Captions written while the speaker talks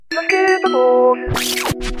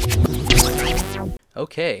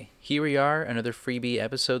Okay, here we are, another freebie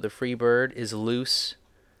episode. The Freebird is loose.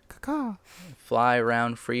 Caw. Fly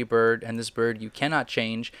around, Freebird, and this bird you cannot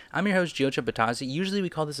change. I'm your host, Gio Chapatazzi. Usually we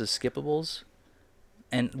call this the Skippables,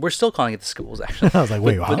 and we're still calling it the Skippables, actually. I was like,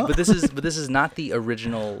 wait, what? But this is not the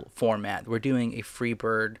original format. We're doing a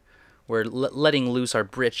Freebird. We're letting loose our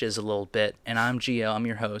britches a little bit, and I'm Gio. I'm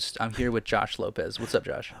your host. I'm here with Josh Lopez. What's up,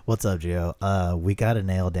 Josh? What's up, Gio? We got to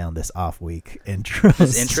nail down this off-week intro.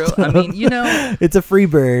 This intro? I mean, it's a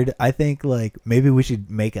Freebird. I think, like, maybe we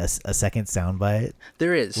should make a second soundbite.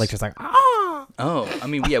 There is. Like, just like, ah! Oh, I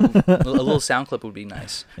mean, yeah, a little sound clip would be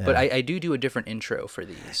nice. Yeah. But I do a different intro for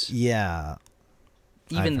these. Yeah.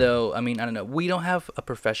 Even though, I mean, I don't know, we don't have a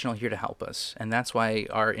professional here to help us, and that's why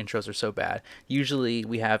our intros are so bad. Usually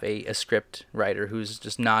we have a script writer who's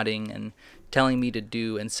just nodding and telling me to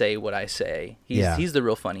do and say what I say. He's the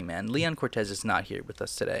real funny man. Leon Cortez is not here with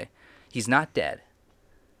us today. He's not dead.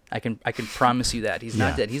 I can promise you that. He's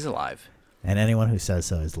not dead. He's alive. And anyone who says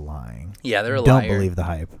so is lying. Yeah, they're a liar. Don't believe the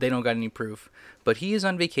hype. They don't got any proof. But he is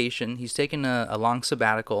on vacation. He's taken a long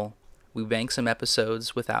sabbatical. We banked some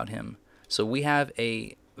episodes without him. So we have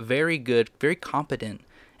a very good, very competent,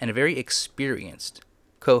 and a very experienced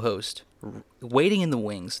co-host waiting in the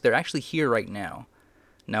wings. They're actually here right now.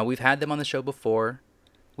 Now, we've had them on the show before.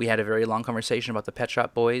 We had a very long conversation about the Pet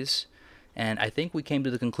Shop Boys, and I think we came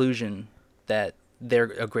to the conclusion that they're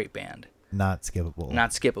a great band. Not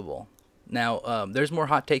skippable. Now, there's more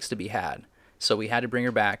hot takes to be had, so we had to bring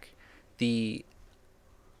her back. The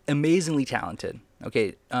amazingly talented,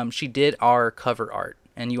 she did our cover art.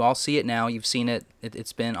 And you all see it now. You've seen it.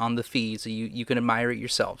 It's been on the feed, so you can admire it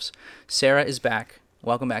yourselves. Sarah is back.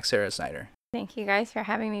 Welcome back, Sarah Snyder. Thank you guys for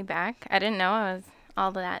having me back. I didn't know I was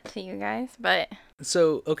all that to you guys, but...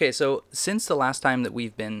 So since the last time that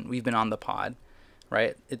we've been on the pod,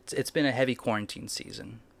 right, it's been a heavy quarantine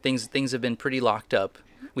season. Things have been pretty locked up.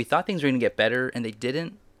 We thought things were going to get better, and they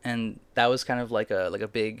didn't. And that was kind of like a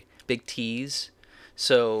big tease.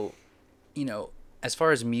 So, as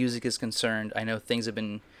far as music is concerned, I know things have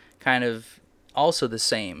been kind of also the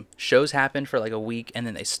same. Shows happened for like a week and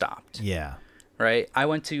then they stopped. Yeah. Right? I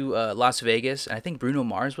went to Las Vegas and I think Bruno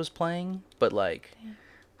Mars was playing, but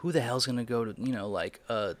who the hell's going to go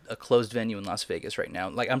to, a closed venue in Las Vegas right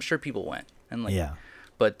now? Like, I'm sure people went. And yeah.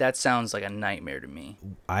 But that sounds like a nightmare to me.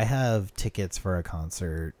 I have tickets for a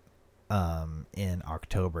concert in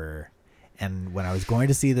October. And when I was going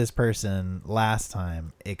to see this person last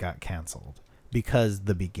time, it got canceled. Because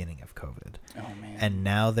the beginning of COVID. Oh, man. And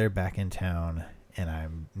now they're back in town, and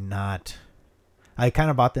I kind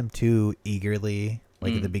of bought them too eagerly,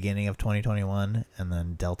 at the beginning of 2021, and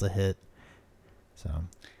then Delta hit. So,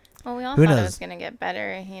 well, we all thought it was going to get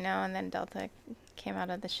better, and then Delta came out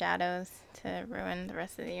of the shadows to ruin the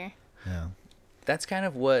rest of the year. Yeah. That's kind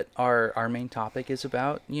of what our main topic is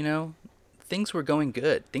about, Things were going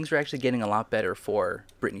good. Things were actually getting a lot better for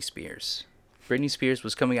Britney Spears. Britney Spears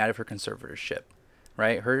was coming out of her conservatorship,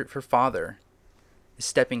 right? Her father is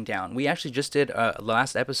stepping down. We actually just did the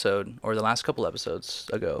last episode, or the last couple episodes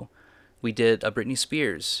ago, we did a Britney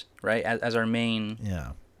Spears, right, as our main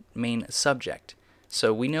subject.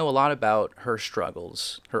 So we know a lot about her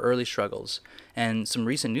struggles, her early struggles, and some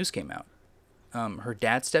recent news came out. Her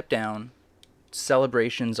dad stepped down,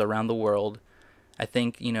 celebrations around the world. I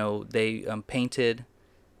think, they painted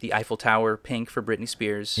the Eiffel Tower pink for Britney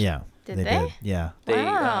Spears. Yeah. Did they? Yeah.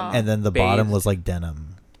 Wow. And then the bottom was like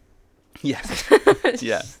denim. Yes.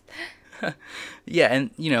 Yeah. Yeah, and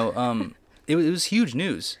it was huge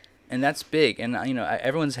news, and that's big, and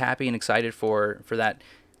everyone's happy and excited for that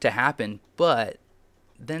to happen. But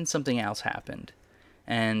then something else happened,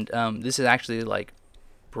 and this is actually like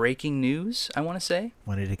breaking news, I want to say.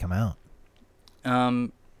 When did it come out?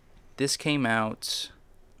 This came out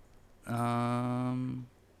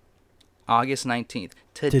August 19th.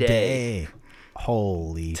 Today.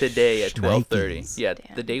 Holy Today at 12:30. Yeah,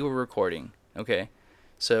 Damn. the day we're recording. Okay.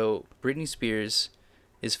 So Britney Spears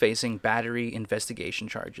is facing battery investigation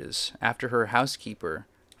charges after her housekeeper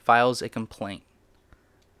files a complaint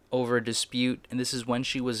over a dispute, and this is when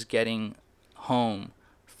she was getting home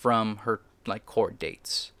from her court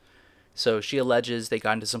dates. So she alleges they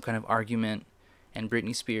got into some kind of argument, and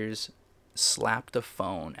Britney Spears slapped the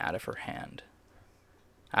phone out of her hand.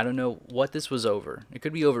 I don't know what this was over. It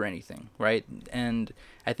could be over anything, right? And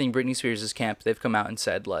I think Britney Spears' camp, they've come out and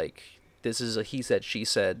said, this is a he said, she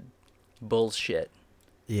said bullshit.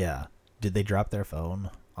 Yeah. Did they drop their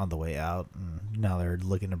phone on the way out? And now they're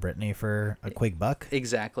looking to Britney for a quick buck?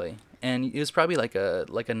 Exactly. And it was probably like a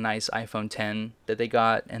nice iPhone 10 that they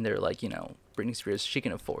got, and they're Britney Spears, she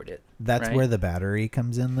can afford it. That's right? where the battery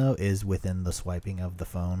comes in, though, is within the swiping of the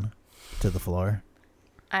phone to the floor.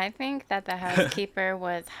 I think that the housekeeper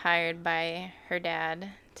was hired by her dad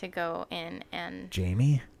to go in and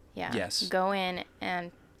Jamie? Yes. go in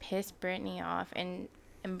and piss Britney off, and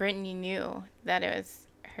Britney knew that it was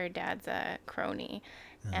her dad's crony,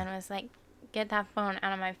 and was like, "Get that phone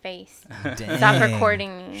out of my face! Dang. Stop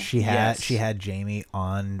recording me!" She had Jamie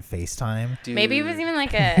on FaceTime. Dude. Maybe it was even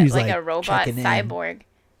like He's, like like, a robot checking in. cyborg.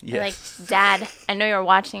 Yes. Like, Dad, I know you're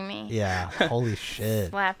watching me. Yeah. Holy shit.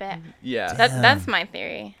 Slap it. Yeah. That's my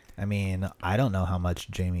theory. I mean, I don't know how much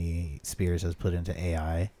Jamie Spears has put into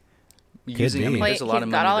AI. Using, be. I mean, there's a lot He's of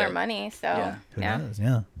got money all there. her money, so Yeah. Who knows?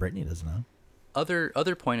 Yeah. Britney doesn't know.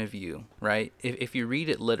 Other point of view, right? If you read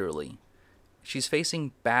it literally, she's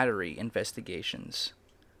facing battery investigations,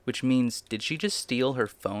 which means, did she just steal her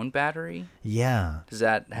phone battery? Yeah. Does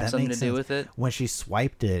that have something to makes do sense. with it? When she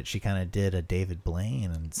swiped it, she kind of did a David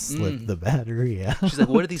Blaine and slipped the battery out. She's like,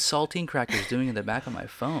 what are these saltine crackers doing in the back of my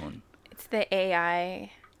phone? it's the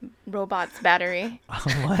AI robot's battery. Oh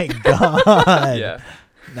my god. Yeah.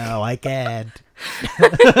 No, I can't.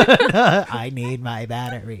 I need my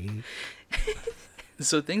battery.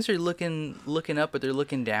 So things are looking up, but they're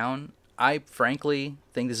looking down. I frankly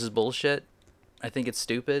think this is bullshit. I think it's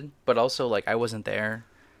stupid, but also, like, I wasn't there,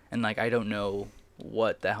 and, like, I don't know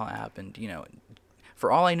what the hell happened. You know,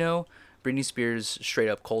 for all I know, Britney Spears straight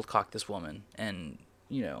up cold cocked this woman, and,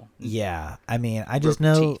 you know. Yeah, I mean, I just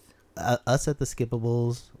broke know teeth. us at the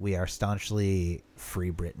Skippables, we are staunchly free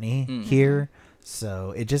Britney here,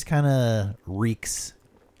 so it just kind of reeks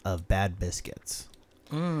of bad biscuits.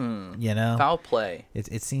 You know, Foul play.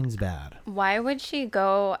 it seems bad. Why would she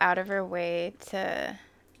go out of her way to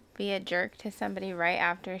be a jerk to somebody right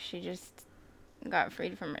after she just got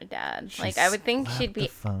freed from her dad? She Like, I would think slapped she'd the be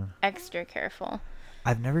phone. extra careful.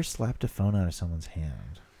 I've never slapped a phone out of someone's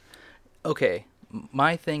hand. Okay,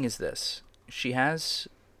 my thing is this. She has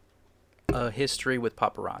a history with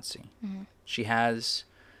paparazzi. She has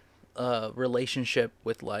a relationship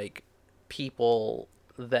with, like, people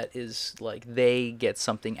that is, like, they get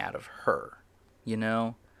something out of her, you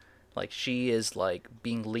know? Like, she is, like,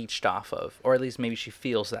 being leeched off of, or at least maybe she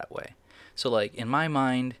feels that way. So, like, in my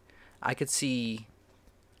mind, I could see,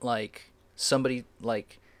 like, somebody,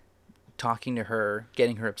 like, talking to her,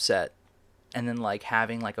 getting her upset, and then, like,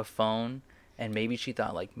 having, like, a phone, and maybe she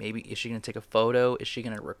thought, like, maybe, is she going to take a photo? Is she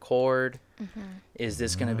going to record? Is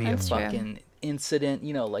this going to be That's a true. fucking incident?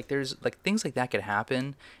 You know, like, there's, like, things like that could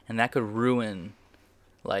happen, and that could ruin,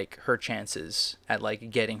 like, her chances at,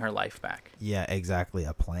 like, getting her life back. Yeah, exactly.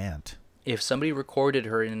 A plant. If somebody recorded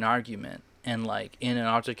her in an argument and, like, in an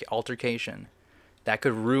altercation, that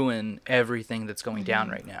could ruin everything that's going down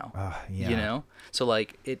right now. Yeah. You know? So,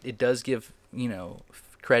 like, it does give, you know,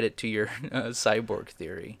 credit to your cyborg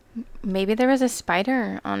theory. Maybe there was a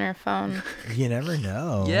spider on her phone. You never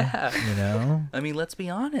know. Yeah. You know? I mean, let's be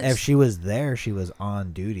honest. If she was there, she was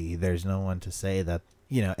on duty. There's no one to say that,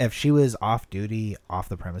 you know, if she was off duty, off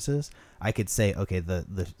the premises, I could say, okay,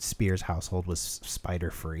 the Spears household was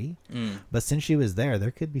spider free. But since she was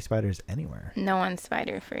there could be spiders anywhere. No one's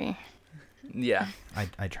spider free. Yeah.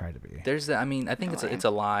 I try to be. There's that. I mean, I think No way. it's a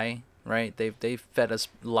lie, right? They've fed us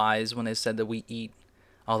lies when they said that we eat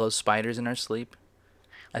all those spiders in our sleep.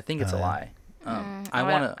 I think it's a lie. I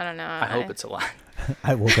don't know. I hope it's a lie.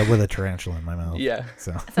 I woke up with a tarantula in my mouth. Yeah.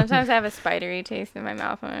 So Sometimes I have a spidery taste in my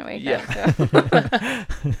mouth when I wake Yeah.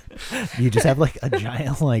 up. So. you just have like a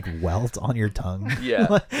giant like welt on your tongue. Yeah.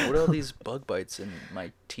 What are all these bug bites in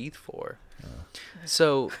my teeth for?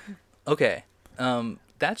 So, okay.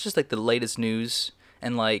 That's just like the latest news,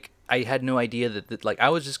 and like I had no idea that like I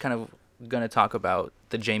was just kind of gonna talk about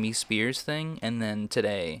the Jamie Spears thing, and then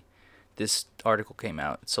today this article came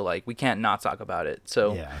out, so like we can't not talk about it.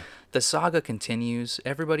 So Yeah. the saga continues.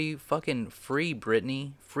 Everybody fucking free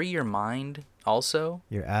Britney, free your mind. Also,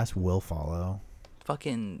 Your ass will follow.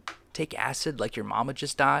 fucking take acid like your mama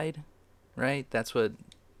just died, right? That's what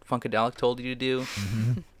Funkadelic told you to do.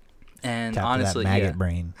 And Tap honestly, that maggot yeah.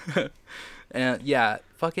 brain. Yeah,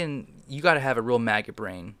 fucking, you gotta have a real maggot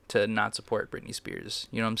brain to not support Britney Spears.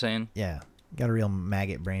 You know what I'm saying? Yeah. Got a real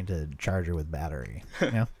maggot brain to charge her with battery.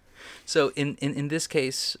 Yeah. So in this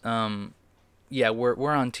case, yeah,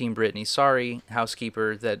 we're on Team Britney. Sorry,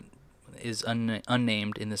 housekeeper that is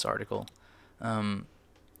unnamed in this article.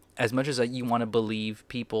 As much as you want to believe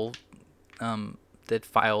people that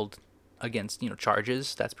filed against, you know,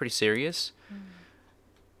 charges, that's pretty serious.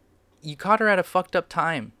 You caught her at a fucked up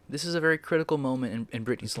time. This is a very critical moment in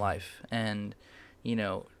Britney's life, and you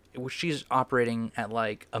know she's operating at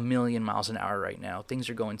like 1,000,000 miles an hour right now. Things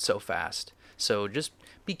are going so fast. So just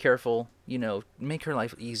be careful. You know, make her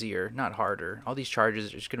life easier, not harder. All these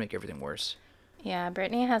charges are just gonna make everything worse. Yeah,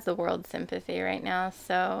 Britney has the world's sympathy right now,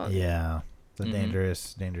 so Yeah, it's a Mhm.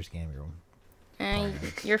 dangerous game you're playing.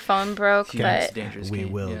 your phone broke, Yeah, it's but dangerous. We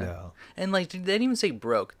game, will yeah. go. And like, they didn't even say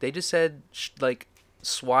broke. They just said like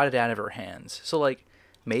swatted out of her hands. So like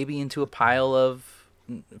maybe into a pile of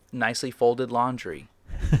nicely folded laundry.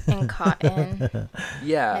 in cotton,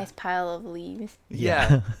 Yeah. nice pile of leaves.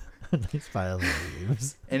 Yeah. Nice pile of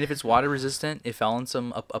leaves. And if it's water resistant, it fell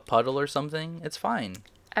in a puddle or something, it's fine.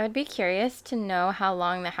 I would be curious to know how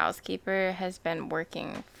long the housekeeper has been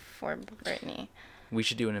working for Britney. We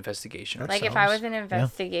should do an investigation. Like, if I was an Yeah.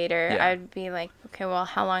 investigator, Yeah. I'd be like, okay, well,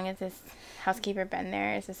 how long has this housekeeper been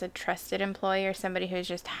there? Is this a trusted employee or somebody who's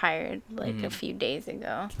just hired like a few days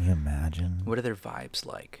ago? Can you imagine? What are their vibes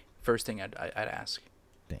like? First thing I'd ask.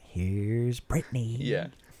 Here's Britney. Yeah.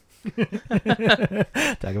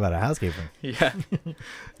 Talk about a housekeeper. Yeah.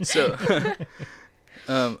 So,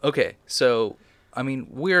 okay. So, I mean,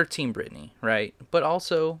 we're Team Britney, right? But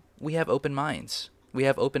also, we have open minds. We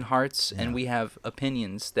have open hearts, and Yeah. we have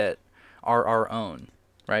opinions that are our own,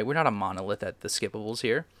 right? We're not a monolith at the Skippables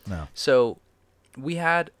here. No. So, we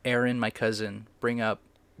had Aaron, my cousin, bring up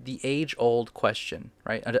the age-old question,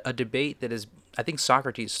 right? A debate that is, I think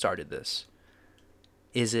Socrates started this.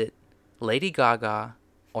 Is it Lady Gaga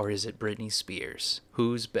or is it Britney Spears?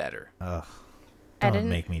 Who's better? Ugh. I Don't didn't-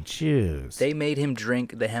 make me choose. They made him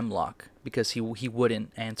drink the hemlock because he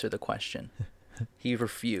wouldn't answer the question. He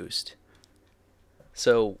refused.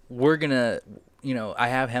 So we're gonna, I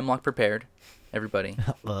have hemlock prepared. Everybody,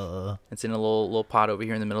 it's in a little pot over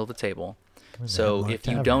here in the middle of the table. So Hemlock if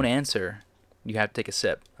you Tavern. don't answer, you have to take a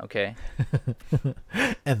sip. Okay?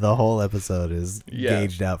 And the whole episode is Yeah.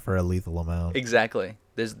 gauged out for a lethal amount. Exactly.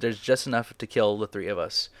 There's just enough to kill the three of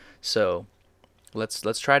us. So let's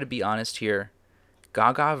try to be honest here.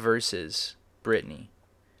 Gaga versus Britney.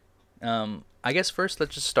 I guess first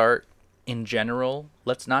let's just start in general.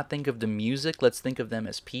 Let's not think of the music. Let's think of them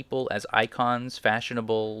as people, as icons,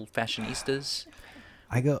 fashionable fashionistas.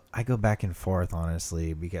 I go back and forth,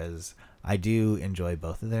 honestly, because I do enjoy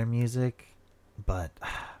both of their music, but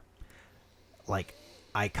like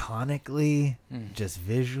iconically, just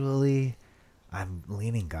visually, I'm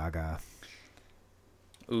leaning Gaga.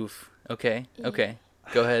 Oof. Okay. Okay.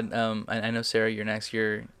 Go ahead. I know Sarah, you're next.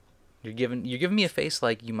 You're giving me a face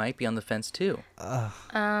like you might be on the fence too.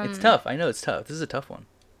 It's tough. I know it's tough. This is a tough one.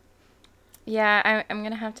 Yeah, I'm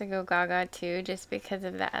gonna have to go Gaga too, just because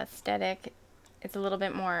of the aesthetic. It's a little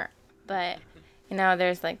bit more, but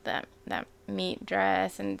there's like that meat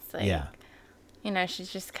dress, and it's like, Yeah.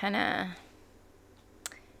 She's just kind of,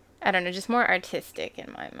 I don't know, just more artistic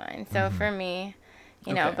in my mind. So for me,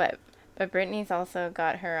 Okay. but Britney's also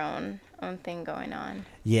got her own thing going on.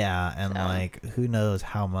 Yeah, and So- like, who knows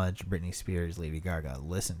how much Britney Spears, Lady Gaga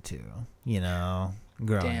listened to,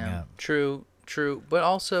 growing Damn. up. True. But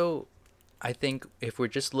also, I think if we're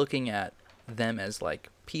just looking at them as like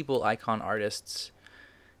people, icon artists,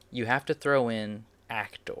 you have to throw in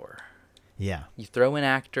actor. Yeah. You throw in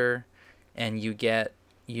actor, and you get,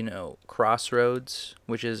 Crossroads,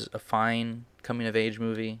 which is a fine coming of age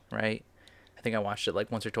movie, right? I think I watched it like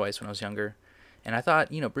once or twice when I was younger, and I thought,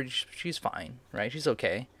 she's fine, right? She's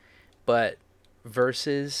okay, but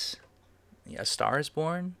versus A Star Is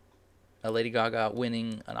Born, a Lady Gaga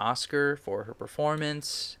winning an Oscar for her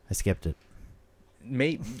performance. I skipped it.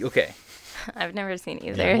 Okay. I've never seen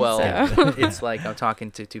either. Well, so. it's like I'm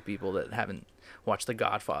talking to two people that haven't watched The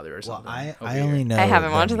Godfather or Well, something. I over only here. know. I haven't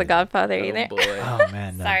the watched The music. Godfather Oh either. boy. Oh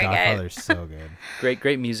man, no, Sorry, guys. Godfather's so good.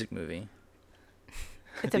 Great music movie.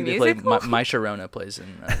 It's a I think they play musical. My Sharona plays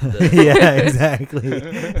in Yeah, exactly.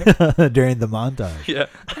 During the montage. Yeah.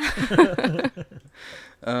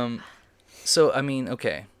 So I mean,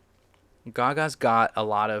 okay. Gaga's got a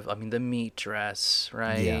lot of, the meat dress,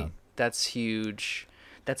 right? Yeah. That's huge.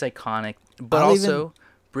 That's iconic. But I'll also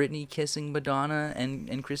Britney kissing Madonna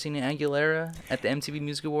and Christina Aguilera at the MTV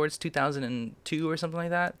Music Awards 2002 or something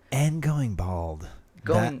like that. And going bald.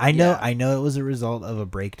 Going- I know. yeah. I know it was a result of a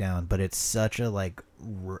breakdown, but it's such a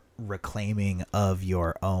reclaiming of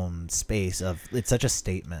your own space. It's such a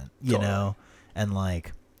statement, Totally. and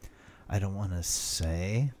like, I don't want to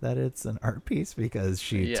say that it's an art piece because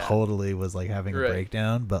she Yeah. totally was like having a Right.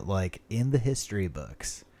 breakdown, but like in the history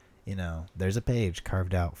books, there's a page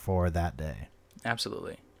carved out for that day.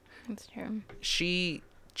 Absolutely. That's true. She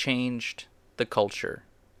changed the culture,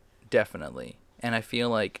 definitely. And I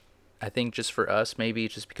think just for us, maybe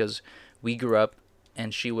just because we grew up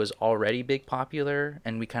and she was already big popular,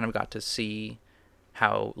 and we kind of got to see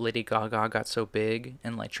how Lady Gaga got so big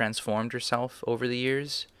and like transformed herself over the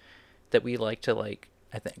years, that we like to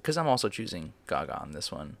I think, because I'm also choosing Gaga on this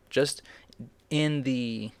one, just in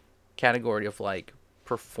the category of like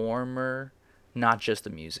performer, not just the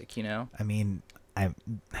music, I mean, I'm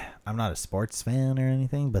not a sports fan or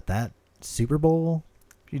anything, but that Super Bowl,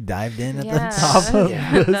 she dived in at the Yeah. top of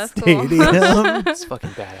Yeah. the That's cool. stadium. It's fucking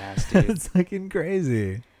badass, dude. It's fucking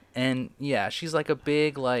crazy. And yeah, she's like a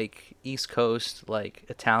big like East Coast like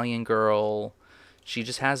Italian girl. She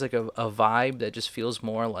just has like a vibe that just feels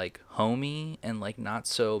more like homey and like not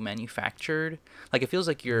so manufactured. Like it feels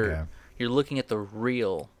like Okay. you're looking at the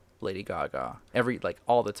real Lady Gaga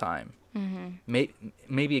all the time.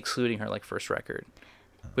 Maybe excluding her like first record,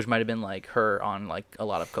 which might have been like her on like a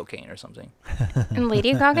lot of cocaine or something. And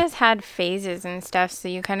Lady Gaga's had phases and stuff, so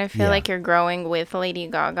you kind of feel Yeah. like you're growing with Lady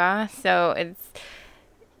Gaga. So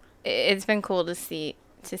it's been cool to see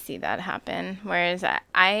that happen. Whereas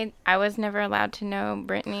I was never allowed to know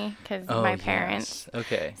Britney because Oh, my yes. parents.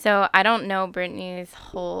 Okay. So I don't know Britney's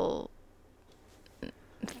whole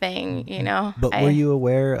thing, you know. But were you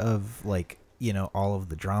aware of like, all of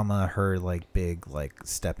the drama, her like big like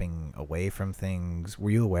stepping away from things?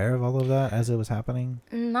 Were you aware of all of that as it was happening?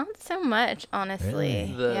 Not so much,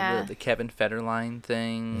 honestly. Really? Yeah. The Kevin Federline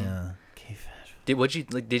thing. Yeah.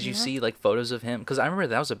 Did you see like photos of him? Because I remember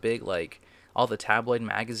that was a big like all the tabloid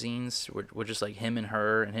magazines were just like him and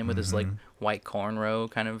her and him with his like white cornrow,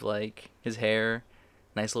 kind of like his hair,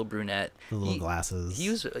 nice little brunette, The little glasses. He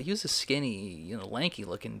was a skinny, lanky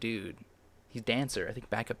looking dude. He's dancer, I think,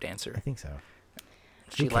 backup dancer. I think so.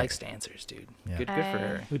 She Who likes cares? dancers, dude. Yeah. Good for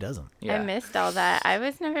her. Who doesn't? Yeah. I missed all that. I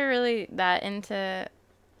was never really that into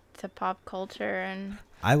pop culture and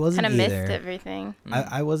I wasn't kind of either. missed everything.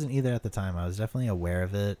 I wasn't either at the time. I was definitely aware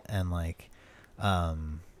of it, and like,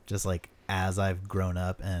 just like as I've grown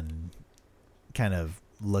up and kind of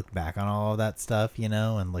looked back on all of that stuff,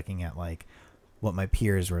 and looking at like what my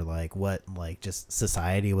peers were like, what like just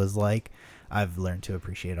society was like, I've learned to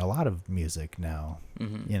appreciate a lot of music now.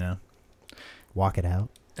 Walk it out.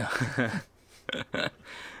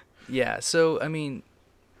 Yeah, so I mean,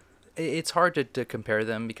 it's hard to compare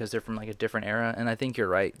them because they're from like a different era, and I think you're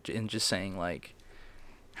right in just saying like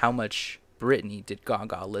how much Britney did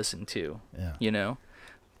Gaga listen to, Yeah.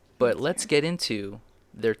 But let's get into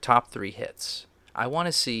their top 3 hits. I want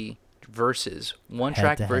to see versus one Head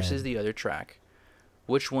track to versus head. the other track.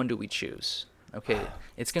 Which one do we choose? Okay,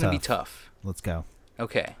 it's going to be tough. Let's go.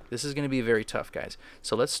 Okay, this is going to be very tough, guys.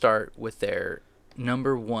 So let's start with their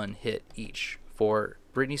number 1 hit each. For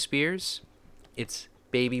Britney Spears, it's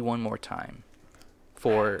Baby One More Time.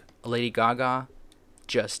 For Lady Gaga,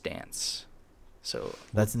 Just Dance. So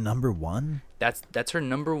That's number 1. that's her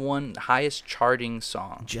number 1 highest charting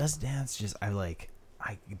song. Just Dance. I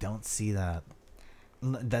don't see that.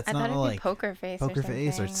 That's I not thought it'd like be Poker Face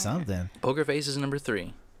or something. Poker Face is number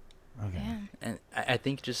 3. Okay. Yeah. And I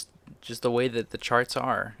think just the way that the charts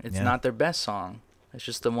are, it's Yeah. not their best song. It's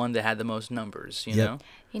just the one that had the most numbers, you Yep. know?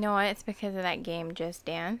 You know what? It's because of that game, Just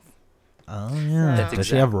Dance. Oh yeah. That's Does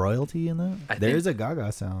she have royalty in that? I There think- is a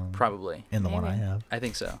Gaga song. Probably. In the one I Maybe. have. I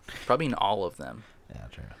think so. Probably in all of them. Yeah,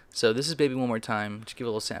 true. So this is Baby One More Time. Just give a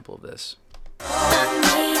little sample of this. me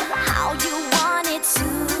how you want it to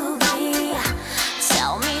be.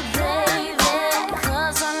 Tell me, baby,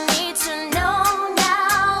 'cause I need to know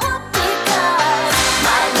now. Because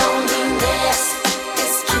my loneliness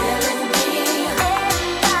is killing me.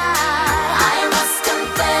 I must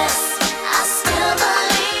confess, I still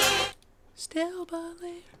believe. Still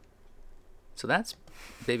believe. So that's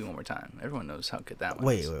Baby One More Time. Everyone knows how good that one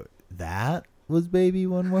Wait, is. that was Baby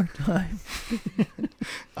One More Time? Yeah,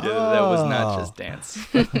 that was not Oh. Just Dance.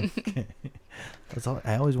 Okay. That's all.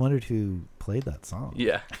 I always wondered who played that song.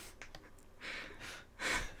 Yeah.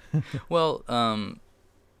 Well,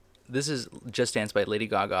 this is Just Dance by Lady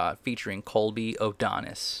Gaga featuring Colby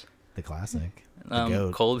O'Donis. The classic. The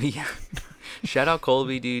goat. Colby. Shout out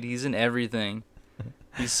Colby, dude. He's in everything.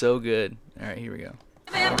 He's so good. All right, here we go.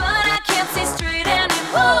 But I can't see straight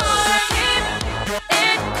anymore. Keep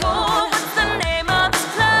it cool. What's the name of this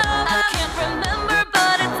club? I can't remember,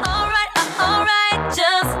 but it's alright, alright.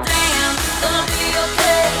 Just dance, gonna be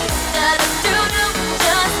okay. Da-da-doo-doo,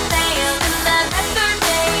 just dance. And that record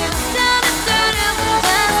name, da-da-doo-doo,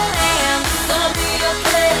 just dance, gonna be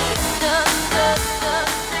okay. Dance.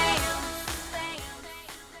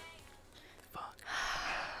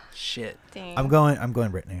 Shit. Dang. I'm going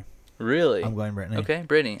Britney. Really? I'm going Britney. Okay,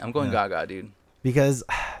 Brittany. I'm going Yeah. Gaga, dude. Because,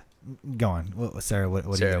 go on. Sarah, what are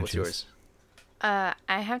you Sarah, gonna what's choose? yours? I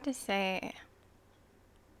have to say,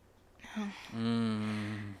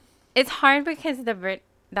 Mm. it's hard because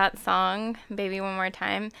that song, Baby One More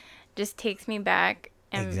Time, just takes me back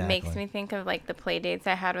and makes Exactly. me think of like the play dates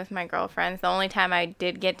I had with my girlfriends. The only time I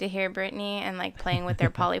did get to hear Britney and like playing with their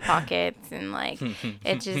Polly Pockets and like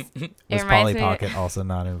it just it Was reminds Polly me. Pocket also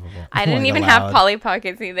not involved? I didn't like, even allowed? have Polly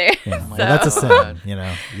Pockets either. Yeah, Oh my well, that's a God. sin. You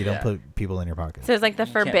know, you don't Yeah. put people in your pocket. So it's like the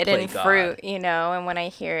You can't forbidden play God. fruit, you know. And when I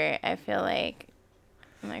hear it, I feel like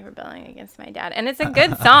I'm like rebelling against my dad. And it's a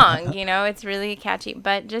good song, you know. It's really catchy.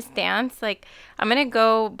 But Just Dance, like I'm gonna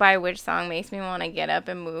go by which song makes me want to get up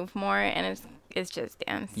and move more, and it's Just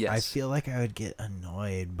Dance. Yes. I feel like I would get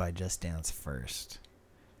annoyed by Just Dance first.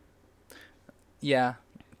 Yeah,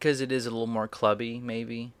 because it is a little more clubby,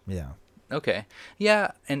 maybe. Yeah. Okay.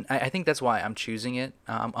 Yeah, and I think that's why I'm choosing it.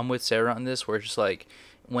 I'm with Sarah on this, where it's just like,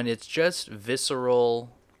 when it's just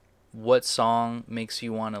visceral, what song makes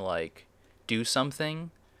you want to, like, do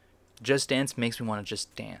something? Just Dance makes me want to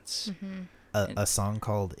just dance. A song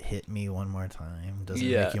called "Hit Me One More Time" doesn't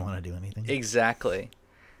Yeah. make you want to do anything. Exactly.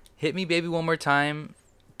 Hit Me Baby One More Time,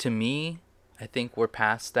 to me, I think we're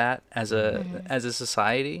past that as a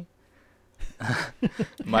society.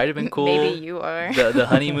 Might have been cool. Maybe you are. The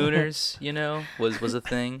honeymooners, you know, was a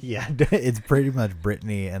thing. Yeah, it's pretty much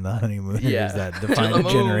Britney and the Honeymooners Yeah. that To define the the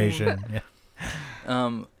moon. generation. Yeah.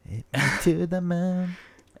 Um, Hit me to the moon.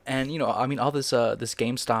 and you know, I mean, all this this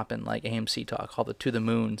GameStop and like AMC talk, all the to the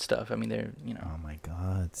moon stuff. I mean, they're, you know, Oh my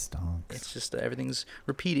God, stonks. it's just everything's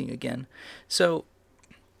repeating again. So,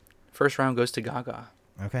 first round goes to Gaga.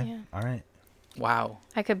 Okay, Yeah. all right. Wow.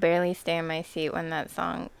 I could barely stay in my seat when that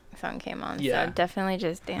song came on. Yeah. So definitely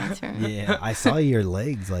Just Dance for me. Yeah, I saw your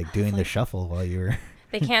legs like doing the shuffle while you were.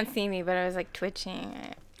 They can't see me, but I was like twitching.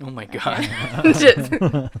 Oh my God. Just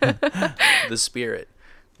The spirit.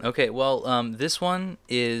 Okay, well, this one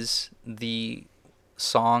is the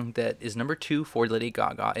song that is number 2 for Lady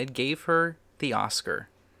Gaga. It gave her the Oscar.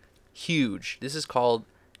 Huge. This is called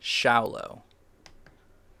Shallow.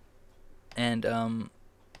 And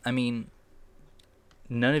I mean,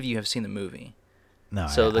 none of you have seen the movie. No,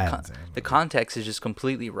 So I haven't seen the it. context is just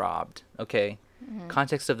completely robbed. Okay,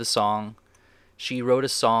 context of the song. She wrote a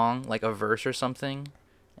song, like a verse or something,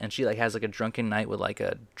 and she like has like a drunken night with like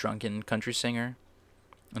a drunken country singer,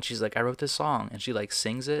 and she's like, I wrote this song, and she like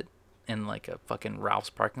sings it in like a fucking Ralph's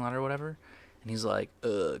parking lot or whatever, and he's like,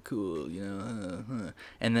 cool, you know,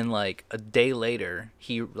 and then like a day later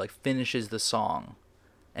he like finishes the song,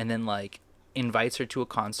 and then like invites her to a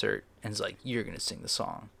concert and is like, you're gonna sing the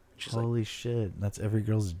song. She's like, Holy shit, that's every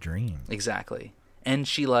girl's dream. exactly. And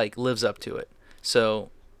she like lives up to it. So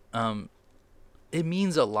it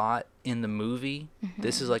means a lot in the movie.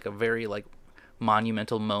 This is like a very like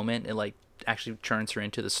monumental moment. It like actually turns her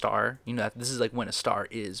into the star. You know, this is like when a star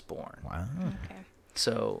is born. Wow. okay.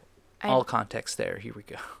 So I- all context there. Here we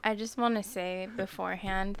go. I just want to say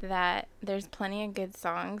beforehand that there's plenty of good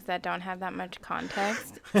songs that don't have that much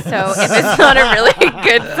context. So if it's not a really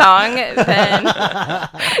good song, then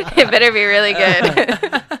it better be really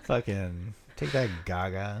good. Fucking take that,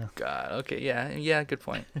 Gaga. God. Okay. Yeah. Good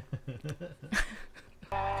point.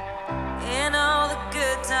 In all the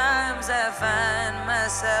good times, I find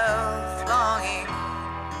myself longing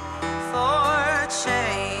for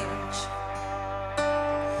change.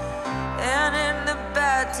 And in the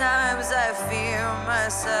bad times, I fear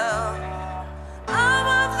myself. I'm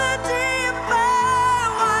of the deep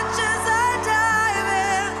end, watch as I dive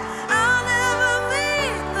in. I'll never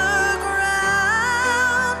meet the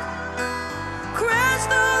ground. Crash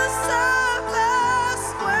through the surface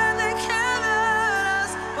where they can't hurt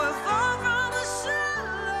us. We're far from the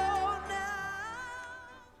shallow now.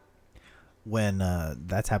 When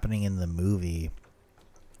that's happening in the movie,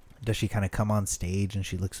 does she kind of come on stage and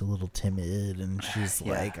she looks a little timid and she's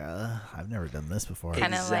Yeah. like, I've never done this before.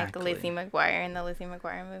 Kind of Exactly. like Lizzie McGuire in the Lizzie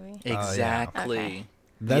McGuire movie. Exactly. Okay.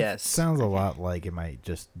 That Yes. sounds a lot like it might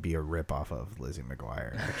just be a rip off of Lizzie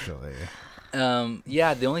McGuire, actually.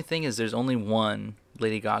 Yeah. The only thing is, there's only one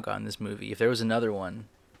Lady Gaga in this movie. If there was another one,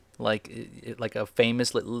 like like a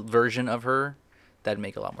famous version of her, that'd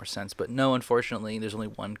make a lot more sense. But no, unfortunately, there's only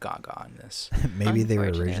one Gaga in this. Maybe they were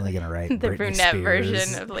originally Unfortunately. going to write The Britney brunette Spears.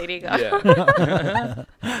 version of Lady Gaga.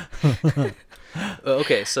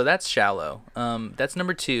 Okay, so that's Shallow. That's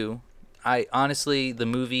number 2. I honestly, the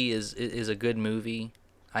movie is a good movie.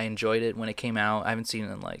 I enjoyed it when it came out. I haven't seen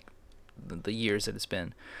it in like the years that it's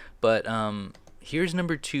been. But here's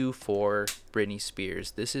number 2 for Britney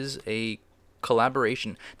Spears. This is a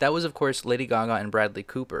collaboration. That was, of course, Lady Gaga and Bradley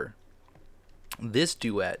Cooper. This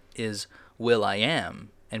duet is will.i.am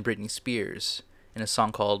and Britney Spears in a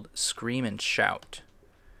song called Scream and Shout.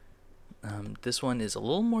 This one is a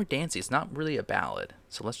little more dancey. It's not really a ballad.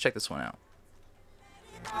 So let's check this one out.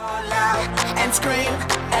 All out and scream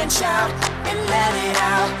and shout and let it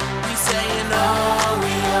out. We saying oh,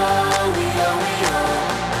 we oh, we oh, we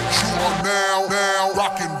oh. You are now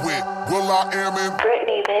rocking with Will I Am in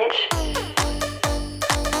Britney, bitch.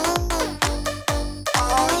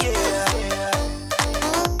 Oh yeah.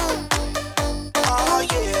 Oh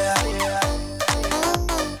yeah.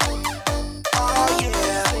 Oh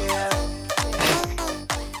yeah.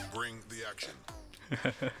 Bring the action.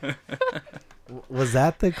 Was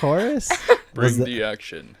that the chorus? Bring the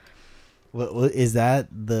action. What is that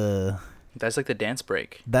the? That's like the dance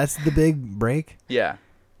break. That's the big break. Yeah,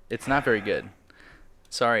 it's not very good.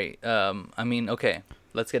 Sorry. I mean, okay,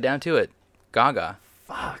 let's get down to it. Gaga.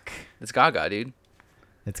 Fuck. It's Gaga, dude.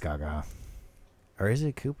 It's Gaga, or is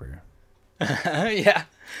it Cooper? Yeah,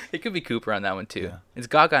 it could be Cooper on that one too. Yeah. It's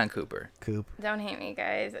Gaga and Cooper. Coop. Don't hate me,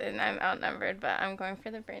 guys, and I'm outnumbered, but I'm going for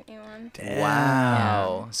the Britney one.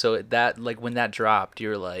 Wow. So that, like, when that dropped, you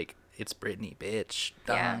were like, "It's Britney, bitch."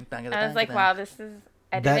 Yeah. Bang, bang, I was bang, like, bang. wow, this is.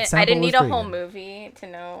 I That didn't sample need was a pretty whole good. movie to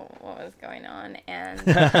know what was going on, and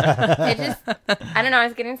it just, I don't know, I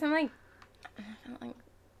was getting some like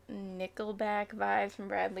Nickelback vibes from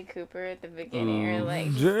Bradley Cooper at the beginning, or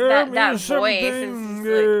like that voice is just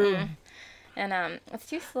like, and it's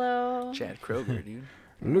too slow. Chad Kroger, dude.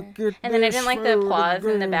 Look at And then I didn't like the applause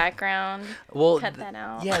in the background. Well, Cut that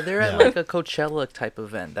out. Yeah, they're at like a Coachella type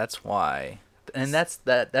event. That's why. And that's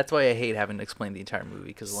why I hate having to explain the entire movie,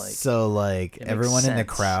 because like So like makes everyone in the sense.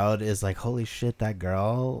 crowd is like, holy shit, that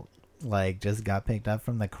girl like just got picked up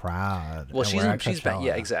from the crowd. well, and we're at she's back.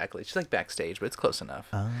 Yeah, Coachella. exactly. She's like backstage, but it's close enough.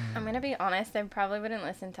 I'm gonna be honest, I probably wouldn't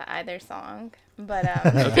listen to either song, but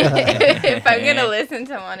if I'm gonna listen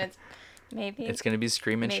to one, it's maybe It's gonna be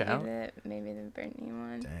Scream and Shout. maybe the Britney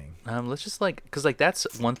one. Dang. Let's just like, cause like that's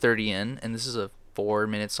 1:30 in, and this is a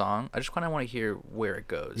 4-minute song. I just kind of want to hear where it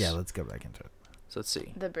goes. Yeah, let's go back into it. So let's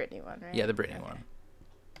see. The Britney one, right? Yeah, the Britney Okay. one.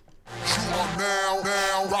 You are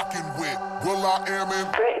now rocking with Will I Am in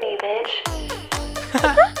Britney,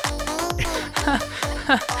 bitch.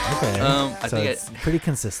 Okay. I so think it's pretty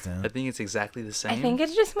consistent. I think it's exactly the same. I think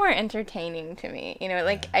it's just more entertaining to me. You know,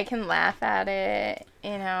 like I can laugh at it.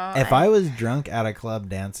 You know. If I was drunk at a club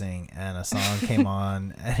dancing and a song came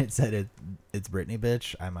on and it said it's Britney,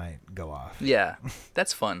 bitch, I might go off. Yeah,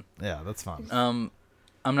 that's fun. Yeah, that's fun.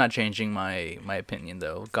 I'm not changing my opinion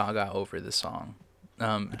though. Gaga over this song.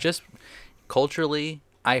 Just culturally,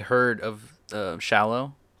 I heard of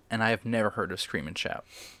Shallow, and I have never heard of Scream and Shout.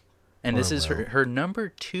 And this is her number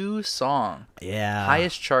 2 song, Yeah.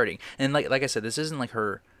 highest charting. And like I said, this isn't like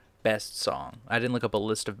her best song. I didn't look up a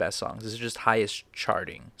list of best songs. This is just highest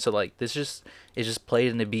charting. So like this is just played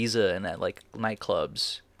in Ibiza and at like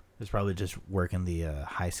nightclubs. It's probably just working the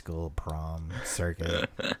high school prom circuit.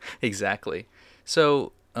 Exactly.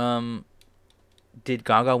 So, did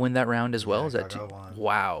Gaga win that round as well? Yeah, Is that Gaga won.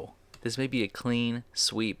 Wow. This may be a clean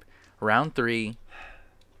sweep. Round 3.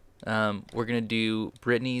 We're gonna do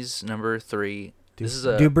Britney's number 3. This is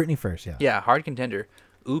a do Britney first, yeah. hard contender.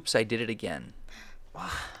 Oops, I Did It Again.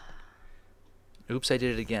 Oops, I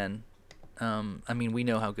Did It Again. I mean, we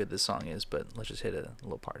know how good this song is, but let's just hit a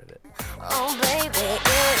little part of it. Oh, baby,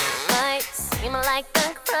 it might seem like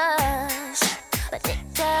a crush, but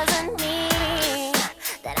it doesn't mean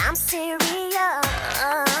that I'm serious.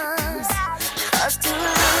 'Cause to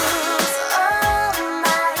lose all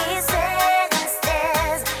my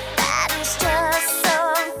senses, that is just so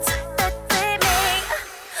typically me.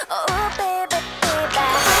 Oh, baby, baby.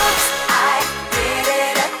 Oops, I did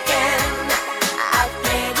it again. I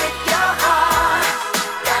played with your heart,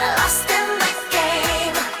 got lost in the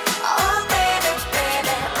game. Oh, baby,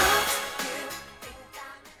 baby.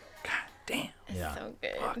 God damn. Yeah. So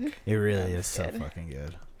good. It really is so good. fucking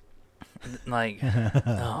good. Like,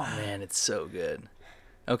 oh man, it's so good.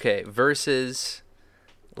 Okay, versus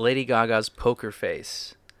Lady Gaga's Poker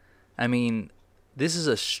Face. I mean, this is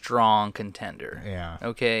a strong contender. Yeah.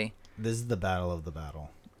 Okay, This is the battle of the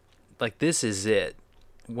battle. like this is it.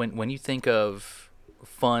 When you think of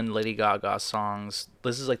fun Lady Gaga songs,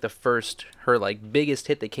 this is like the first her like biggest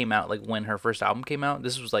hit that came out like when her first album came out.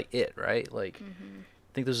 This was like it, right? Like,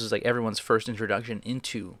 I think this was like everyone's first introduction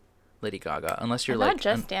into Lady Gaga, unless you're I thought like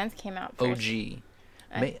Just an Dance came out first. OG.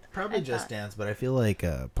 Probably I Just thought- Dance, but I feel like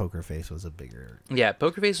Poker Face was a bigger. Yeah,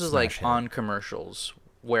 Poker Face was like Smash hit. on commercials,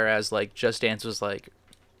 whereas like Just Dance was like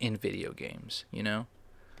in video games, you know?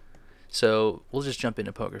 So we'll just jump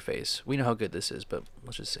into Poker Face. We know how good this is, but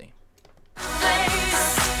let's just see.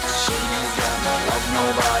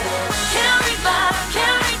 Can't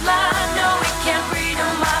read my, no, we can't read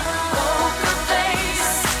my poker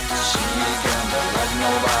face. She ain't gonna love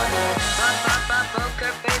nobody.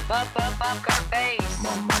 Poker face, poker face.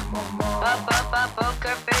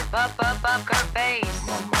 Poker face, poker face.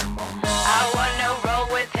 I wanna roll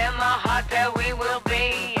with him, a hot pair we will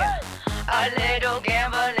be. A little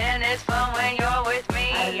gambling is fun when you're with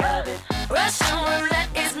me. Russian roulette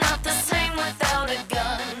is not the same without a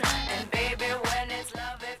gun. And baby, when it's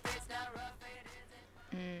love, if it's not rough,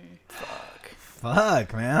 it isn't.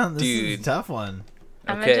 Fuck, man. This is Dude. a tough one.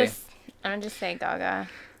 I'm Okay. gonna just say Gaga.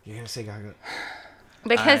 You're going to say Gaga?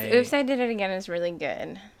 Because I- Oops, I Did It Again is really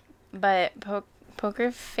good. But Poker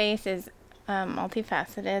Face is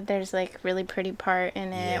multifaceted. There's like really pretty part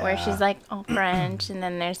in it where Yeah. she's like all French, and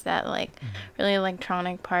then there's that like really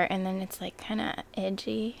electronic part, and then it's like kind of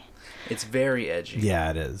edgy. It's very edgy. Yeah,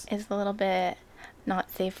 it is. It's a little bit not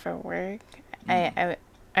safe for work.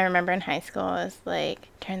 I remember in high school I was like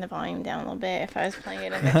turn the volume down a little bit if I was playing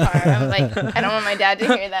it in the car. I'm like, I don't want my dad to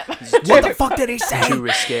hear that. What the fuck did he say? Too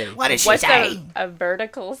risque. What did she What's say? a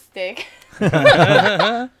vertical stick?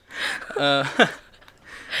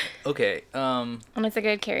 Okay. And it's a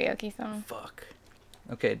good karaoke song. Fuck.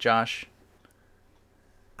 Okay, Josh.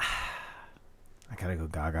 I gotta go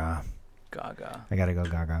Gaga. Gaga. I gotta go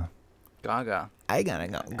Gaga. Gaga. I gotta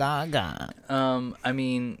go Gaga. I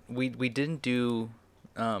mean, we didn't do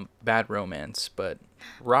Bad Romance, but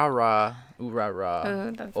Rah Rah, Ooh Rah Rah,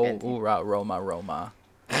 Ooh, that's Oh good too. Ooh Rah Roma Roma,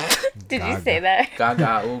 Did you Gaga. say that?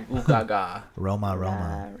 Gaga Ooh Gaga. Roma,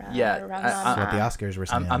 Roma. Yeah, That's what the Oscars were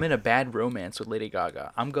saying. I'm in a bad romance with Lady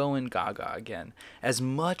Gaga. I'm going Gaga again. As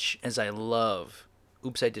much as I love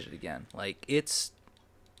Oops, I Did It Again, like it's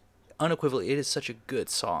unequivocally, it is such a good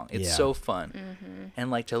song. It's Yeah. so fun. And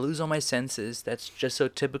like to lose all my senses, that's just so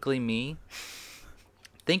typically me.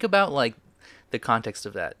 Think about like the context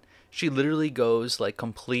of that. She literally goes like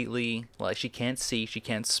completely, like she can't see, she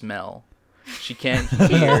can't smell, she can't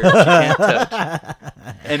hear, she can't touch.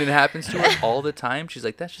 And it happens to her all the time. She's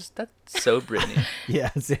like, that's so Britney. Yeah,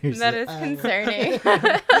 seriously. That is concerning.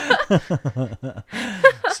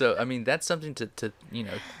 So I mean, that's something to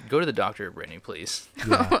go to the doctor, Britney, please.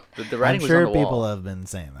 Yeah. The I'm writing was sure on the people wall. have been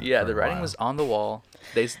saying that. Yeah, for the a writing while. was on the wall.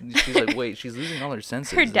 She's like, wait, she's losing all her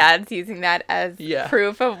senses. Her dad's using that as Yeah.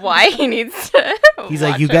 proof of why he needs to. He's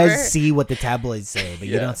like, watch you guys over. see what the tabloids say, but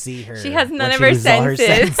you Yeah. don't see her. She has when none of she her loses all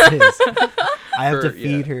senses. I have to Her- yeah.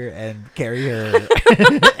 feed her and carry her.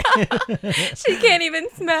 She can't even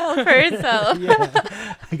smell for herself.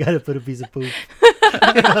 Yeah. I gotta put a piece of poop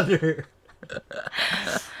on her.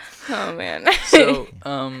 Oh man. So,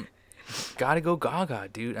 gotta go Gaga,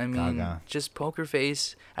 dude. I mean, Gaga. just Poker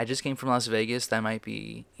Face. I just came from Las Vegas. That might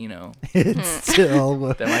be, It's still.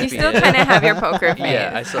 that might You be still it. kind of have your poker face.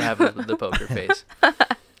 Yeah, I still have the Poker Face.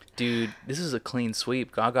 Dude, this is a clean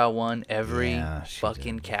sweep. Gaga won every Yeah, she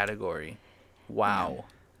fucking did. category. Wow.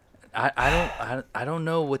 I don't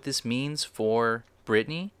know what this means for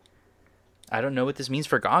Britney. I don't know what this means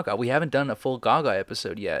for Gaga. We haven't done a full Gaga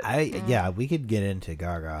episode yet. Yeah, we could get into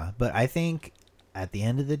Gaga, but I think at the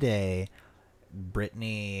end of the day,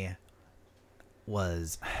 Britney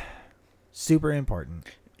was super important.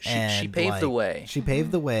 She paved the way. She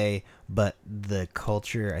paved the way, but the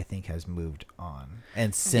culture I think has moved on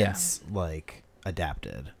and since like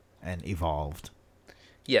adapted and evolved.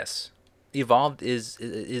 Yes, evolved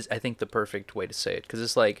is I think the perfect way to say it, because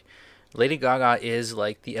it's like Lady Gaga is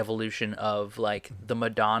like the evolution of like the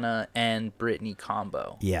Madonna and Britney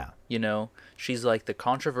combo. Yeah. She's like the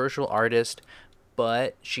controversial artist,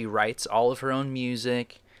 but she writes all of her own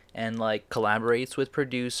music and like collaborates with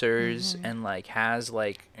producers and like has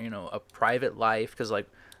like a private life, because like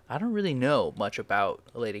I don't really know much about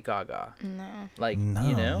Lady Gaga. No. Like No,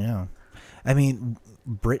 yeah. I mean,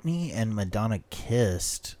 Britney and Madonna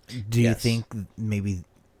kissed. Do you Yes. think maybe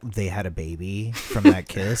they had a baby from that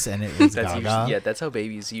kiss and it was That's Gaga? usually, that's how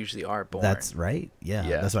babies usually are born. That's right. Yeah,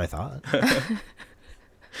 Yeah. that's what I thought.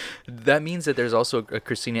 That means that there's also a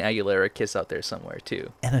Christina Aguilera kiss out there somewhere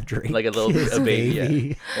too. And a Drake Like a little kiss, a baby. Yeah.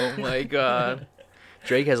 baby. Oh my god.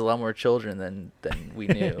 Drake has a lot more children than we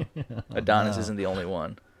knew. Adonis isn't the only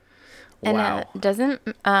one. And Wow. doesn't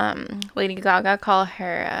Lady Gaga call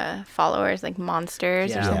her followers like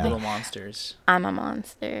monsters or Yeah, something? little monsters. I'm a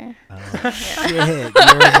monster. Shit, you're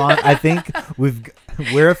a I think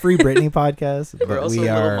we're a Free Britney podcast, but also we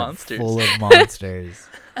little are monsters. full of monsters.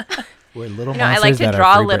 We're little I monsters. like to that are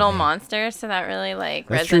draw Free little Britney. monsters, so that really like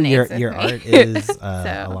That's resonates true. Your with your me. art is So-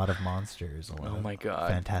 a lot of monsters. A lot Oh of my God.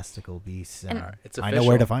 fantastical beasts. And- And It's I know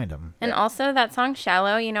where to official. find them. And also that song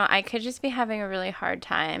 "Shallow," I could just be having a really hard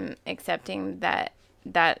time accepting that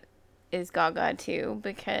is Gaga too,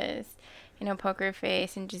 because Poker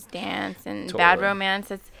Face and Just Dance and Bad Totally.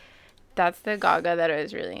 Romance. That's the Gaga that I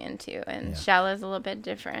was really into, and Yeah. "Shallow" is a little bit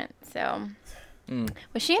different. So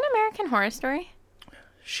Was she in American Horror Story?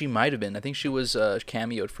 She might have been. I think she was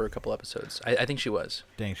cameoed for a couple episodes. I think she was.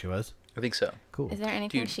 Dang, she was I think so. cool. Is there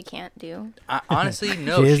anything Dude. she can't do? Honestly,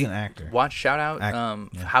 no. She is an actor. Watch shout out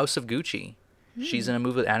Yeah. House of Gucci. She's in a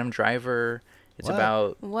movie with Adam Driver. It's What?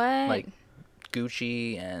 about What? like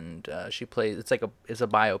Gucci, and she plays. It's like it's a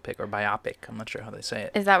biopic or biopic. I'm not sure how they say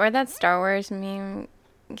it. Is that where that Star Wars meme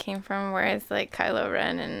came from? Where it's like Kylo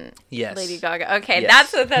Ren and Yes. Lady Gaga? Okay, Yes.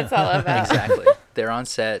 that's what that's all about. Exactly. They're on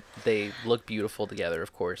set. They look beautiful together,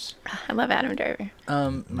 of course. I love Adam Driver.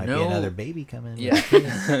 Might no. be another baby coming.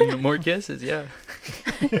 Yeah. More kisses. Yeah.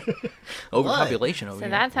 Overpopulation over So here.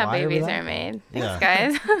 that's how Why are we babies like are made. Yeah.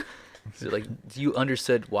 Thanks, guys. So, like, you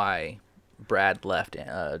understood why Brad left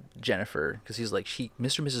Jennifer, because he's like,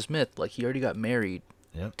 Mr. and Mrs. Smith, like, he already got married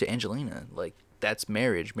Yep. to Angelina. Like, that's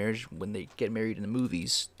marriage. Marriage, when they get married in the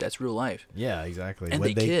movies, that's real life. Yeah, exactly. And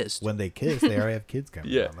when they kissed. When they kiss, they already have kids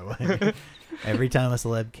coming Yeah. on the way. Every time a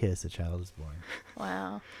celeb kiss, a child is born.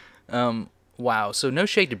 Wow. Wow. So no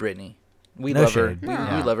shade to Britney. We No love her. shade. We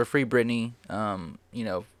Yeah. love her. Free Britney.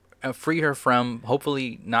 Free her from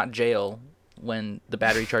hopefully not jail when the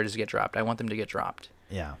battery charges get dropped. I want them to get dropped.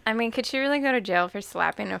 Yeah. I mean, could she really go to jail for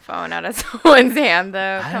slapping a phone out of someone's hand,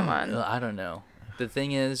 though? Come on. I don't know. The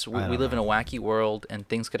thing is, I we don't live in a know. wacky world, and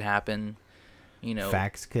things could happen. You know,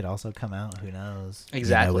 Facts could also come out. Who knows?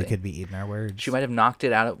 Exactly. We could be eating our words. she might have knocked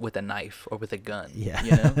it out with a knife or with a gun. Yeah.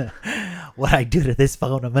 You know, What I do to this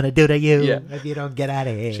phone, I'm gonna do to you. Yeah. If you don't get out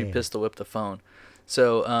of here. she pistol whipped the phone.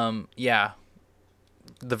 So, yeah,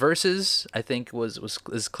 the verses I think was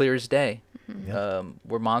as clear as day. Yep.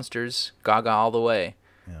 We're monsters, Gaga all the way.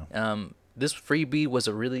 Yeah. This freebie was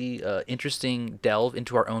a really interesting delve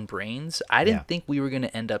into our own brains. I didn't Yeah. think we were going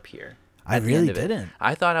to end up here. I at the really end of it. didn't.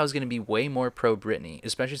 I thought I was going to be way more pro Britney,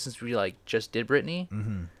 especially since we like just did Britney.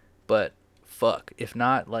 Mm-hmm. But fuck, if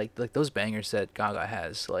not, like those bangers that Gaga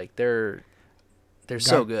has, like they're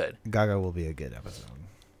so good. Gaga will be a good episode.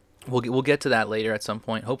 We'll get to that later at some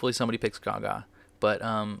point. Hopefully somebody picks Gaga. But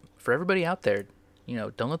for everybody out there,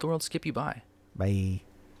 don't let the world skip you by. Bye.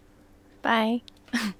 Bye.